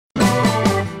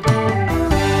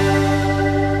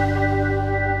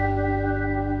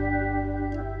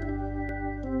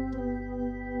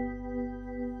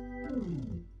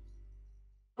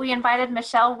We invited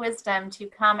Michelle Wisdom to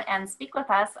come and speak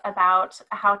with us about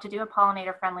how to do a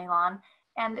pollinator-friendly lawn.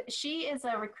 And she is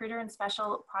a Recruiter and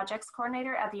Special Projects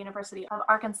Coordinator at the University of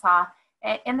Arkansas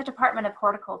in the Department of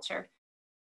Horticulture.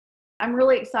 I'm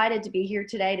really excited to be here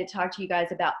today to talk to you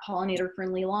guys about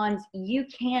pollinator-friendly lawns. You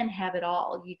can have it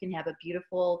all. You can have a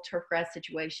beautiful turfgrass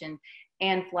situation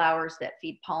and flowers that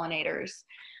feed pollinators.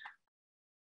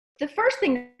 The first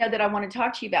thing that I want to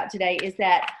talk to you about today is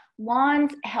that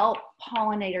lawns help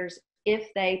pollinators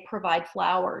if they provide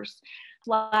flowers.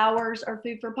 Flowers are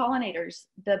food for pollinators.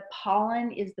 The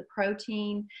pollen is the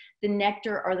protein, the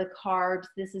nectar are the carbs.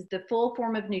 This is the full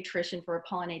form of nutrition for a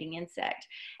pollinating insect.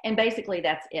 And basically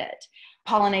that's it.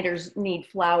 Pollinators need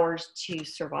flowers to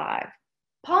survive.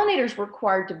 Pollinators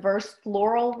require diverse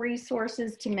floral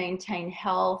resources to maintain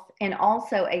health and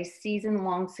also a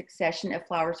season-long succession of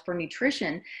flowers for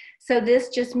nutrition. So this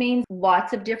just means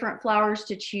lots of different flowers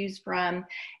to choose from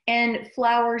and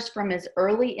flowers from as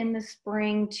early in the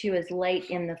spring to as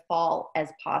late in the fall as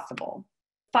possible.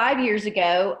 5 years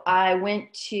ago, I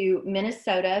went to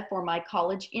Minnesota for my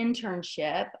college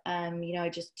internship. I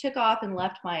just took off and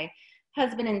left my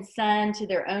husband and son to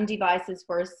their own devices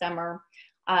for a summer.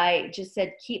 I just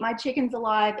said, keep my chickens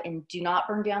alive and do not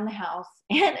burn down the house.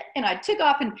 And I took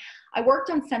off and I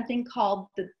worked on something called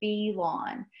the bee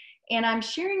lawn. And I'm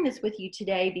sharing this with you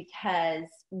today because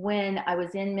when I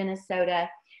was in Minnesota,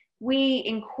 we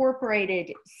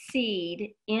incorporated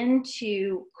seed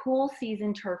into cool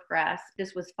season turfgrass.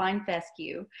 This was fine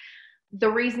fescue. The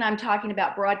reason I'm talking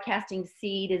about broadcasting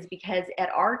seed is because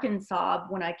at Arkansas,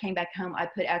 when I came back home, I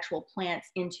put actual plants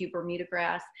into Bermuda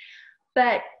grass.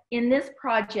 But in this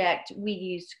project, we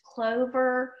used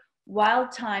clover,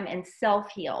 wild thyme, and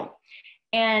self-heal.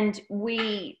 And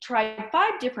we tried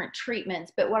 5 different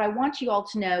treatments, but what I want you all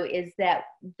to know is that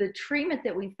the treatment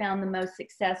that we found the most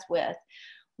success with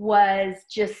was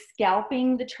just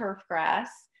scalping the turf grass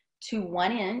to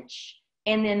 1 inch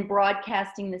and then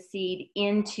broadcasting the seed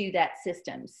into that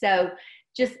system. So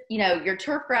just, your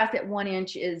turf grass at 1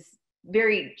 inch is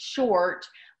very short,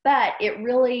 but it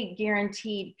really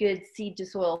guaranteed good seed to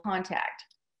soil contact.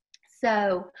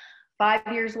 So 5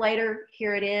 years later,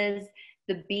 here it is,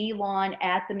 the bee lawn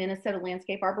at the Minnesota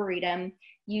Landscape Arboretum.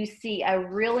 You see a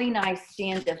really nice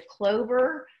stand of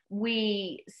clover.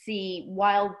 We see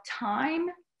wild thyme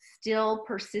still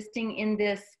persisting in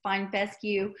this fine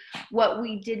fescue. What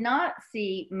we did not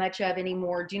see much of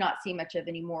anymore,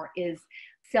 is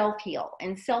self-heal.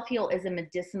 And self-heal is a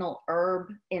medicinal herb.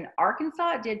 In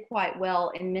Arkansas, it did quite well.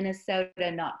 In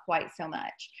Minnesota, not quite so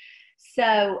much.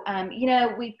 So,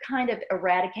 we've kind of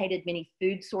eradicated many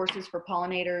food sources for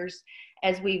pollinators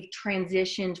as we've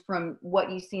transitioned from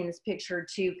what you see in this picture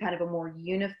to kind of a more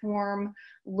uniform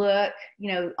look,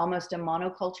 almost a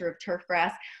monoculture of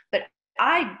turfgrass. But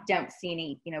I don't see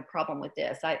any, problem with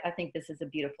this. I think this is a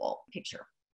beautiful picture.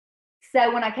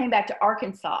 So when I came back to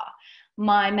Arkansas,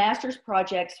 my master's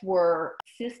projects were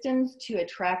systems to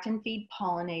attract and feed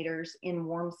pollinators in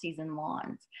warm season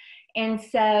lawns. And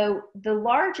so the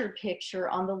larger picture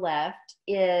on the left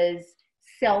is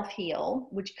self-heal,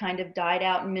 which kind of died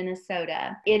out in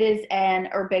Minnesota. It is an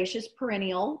herbaceous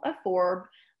perennial, a forb,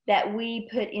 that we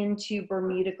put into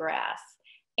Bermuda grass.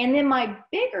 And then my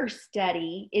bigger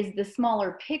study is the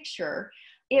smaller picture.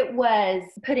 It was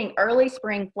putting early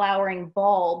spring flowering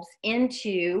bulbs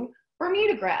into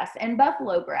Bermuda grass and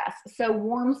buffalo grass, so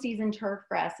warm season turf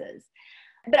grasses.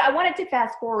 But I wanted to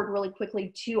fast forward really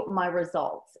quickly to my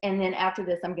results. And then after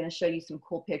this, I'm going to show you some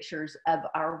cool pictures of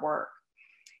our work.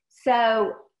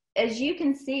 So as you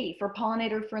can see, for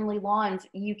pollinator-friendly lawns,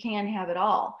 you can have it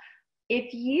all.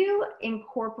 If you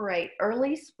incorporate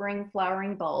early spring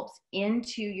flowering bulbs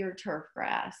into your turf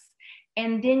grass,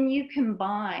 and then you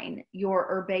combine your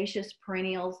herbaceous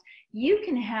perennials, you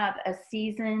can have a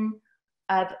season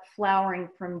of flowering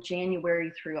from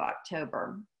January through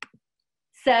October.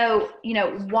 So,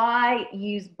 why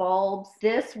use bulbs?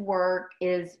 This work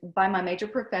is by my major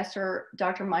professor,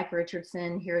 Dr. Mike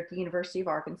Richardson, here at the University of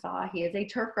Arkansas. He is a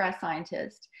turfgrass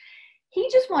scientist. He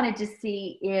just wanted to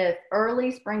see if early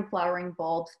spring flowering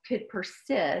bulbs could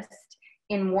persist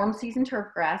in warm season turf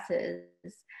grasses.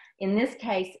 In this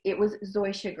case, it was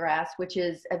zoysia grass, which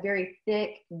is a very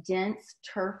thick, dense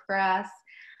turf grass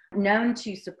known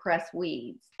to suppress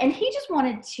weeds. And he just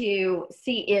wanted to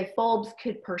see if bulbs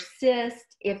could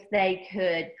persist, if they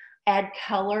could add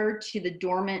color to the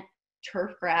dormant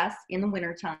turf grass in the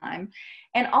wintertime.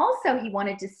 And also he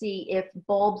wanted to see if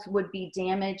bulbs would be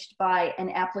damaged by an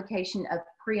application of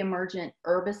pre-emergent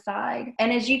herbicide.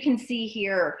 And as you can see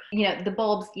here, the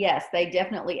bulbs, yes, they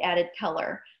definitely added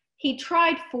color. He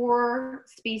tried 4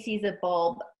 species of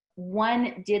bulb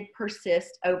One did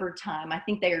persist over time. I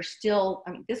think they are still,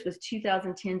 I mean, this was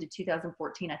 2010 to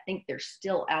 2014. I think they're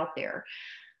still out there.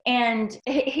 And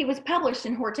he was published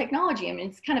in Horticulture. I mean,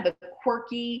 it's kind of a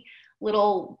quirky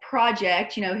little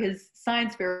project, you know, his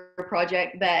science fair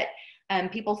project, but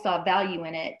people saw value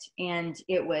in it and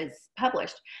it was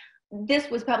published. This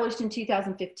was published in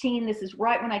 2015. This is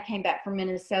right when I came back from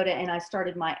Minnesota and I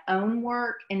started my own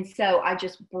work. And so I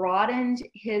just broadened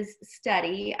his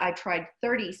study. I tried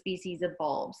 30 species of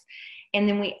bulbs, and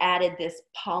then we added this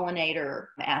pollinator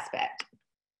aspect.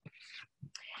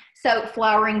 So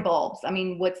flowering bulbs, I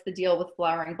mean, what's the deal with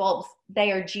flowering bulbs?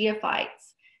 They are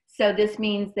geophytes. So this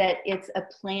means that it's a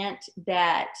plant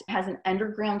that has an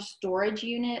underground storage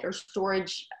unit or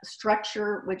storage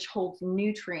structure which holds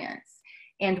nutrients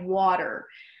and water.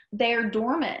 They're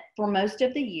dormant for most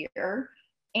of the year.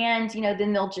 And, you know,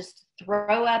 then they'll just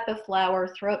throw up a flower,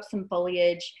 throw up some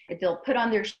foliage, they'll put on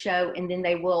their show, and then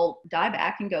they will die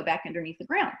back and go back underneath the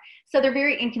ground. So they're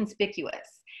very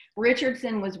inconspicuous.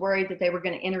 Richardson was worried that they were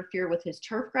going to interfere with his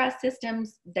turf grass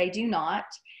systems. They do not.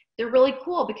 They're really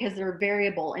cool because they're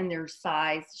variable in their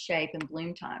size, shape, and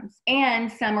bloom times.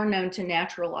 And some are known to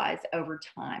naturalize over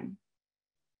time.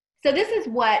 So this is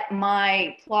what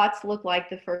my plots look like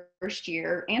the first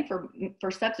year and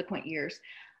for subsequent years.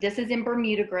 This is in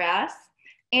Bermuda grass.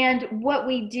 And what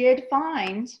we did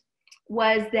find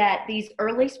was that these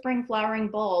early spring flowering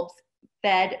bulbs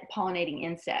fed pollinating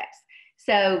insects.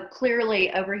 So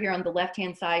clearly over here on the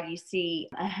left-hand side, you see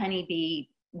a honeybee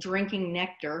drinking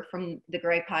nectar from the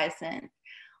grape hyacinth.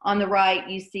 On the right,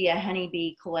 you see a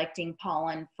honeybee collecting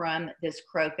pollen from this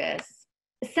crocus.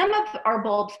 Some of our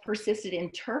bulbs persisted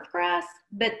in turf grass,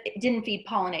 but it didn't feed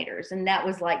pollinators, and that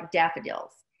was like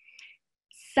daffodils.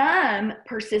 Some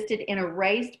persisted in a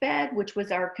raised bed, which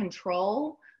was our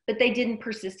control, but they didn't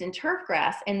persist in turf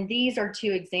grass, and these are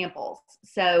two examples.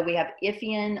 So we have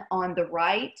Iphian on the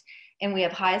right, and we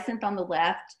have hyacinth on the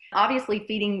left, obviously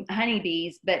feeding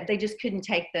honeybees, but they just couldn't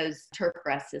take those turf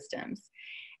grass systems.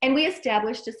 And we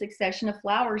established a succession of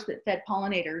flowers that fed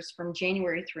pollinators from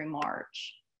January through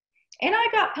March. And I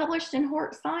got published in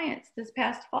Hort Science this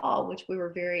past fall, which we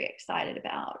were very excited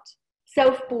about.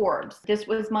 So forbs, this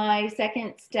was my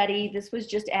second study. This was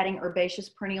just adding herbaceous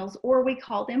perennials, or we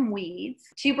call them weeds,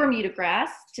 to Bermuda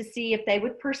grass to see if they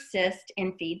would persist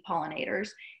and feed pollinators.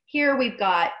 Here we've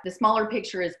got, the smaller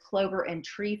picture is clover and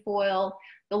trefoil.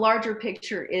 The larger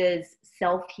picture is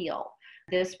self-heal.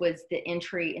 This was the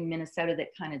entry in Minnesota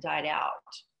that kind of died out.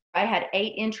 I had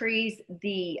 8 entries.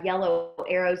 The yellow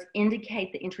arrows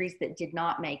indicate the entries that did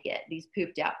not make it. These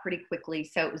pooped out pretty quickly.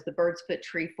 So it was the bird's foot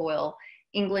trefoil,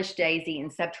 English daisy,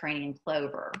 and subterranean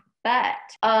clover. But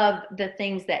of the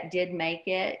things that did make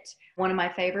it, one of my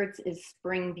favorites is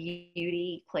Spring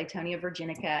Beauty, Claytonia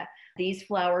virginica. These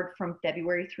flowered from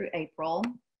February through April.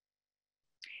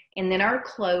 And then our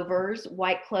clovers,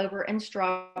 white clover and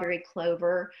strawberry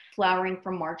clover, flowering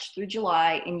from March through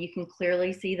July. And you can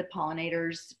clearly see the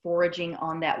pollinators foraging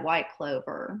on that white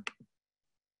clover.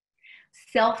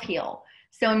 Self-heal.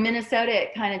 So in Minnesota,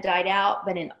 it kind of died out,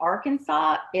 but in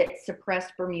Arkansas, it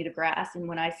suppressed Bermuda grass. And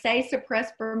when I say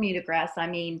suppressed Bermuda grass, I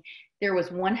mean there was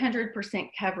 100%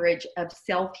 coverage of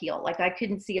self-heal. Like I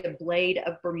couldn't see a blade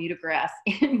of Bermuda grass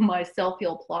in my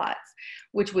self-heal plots,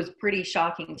 which was pretty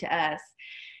shocking to us.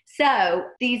 So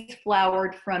these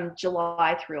flowered from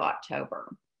July through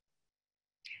October.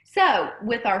 So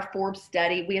with our Forbes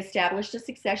study, we established a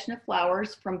succession of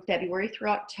flowers from February through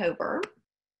October.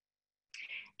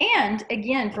 And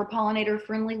again, for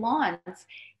pollinator-friendly lawns,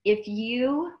 if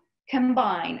you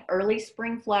combine early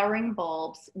spring flowering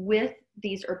bulbs with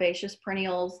these herbaceous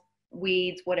perennials,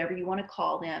 weeds, whatever you want to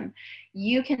call them,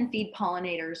 you can feed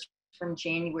pollinators from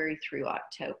January through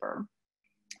October.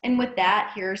 And with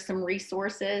that, here are some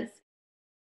resources.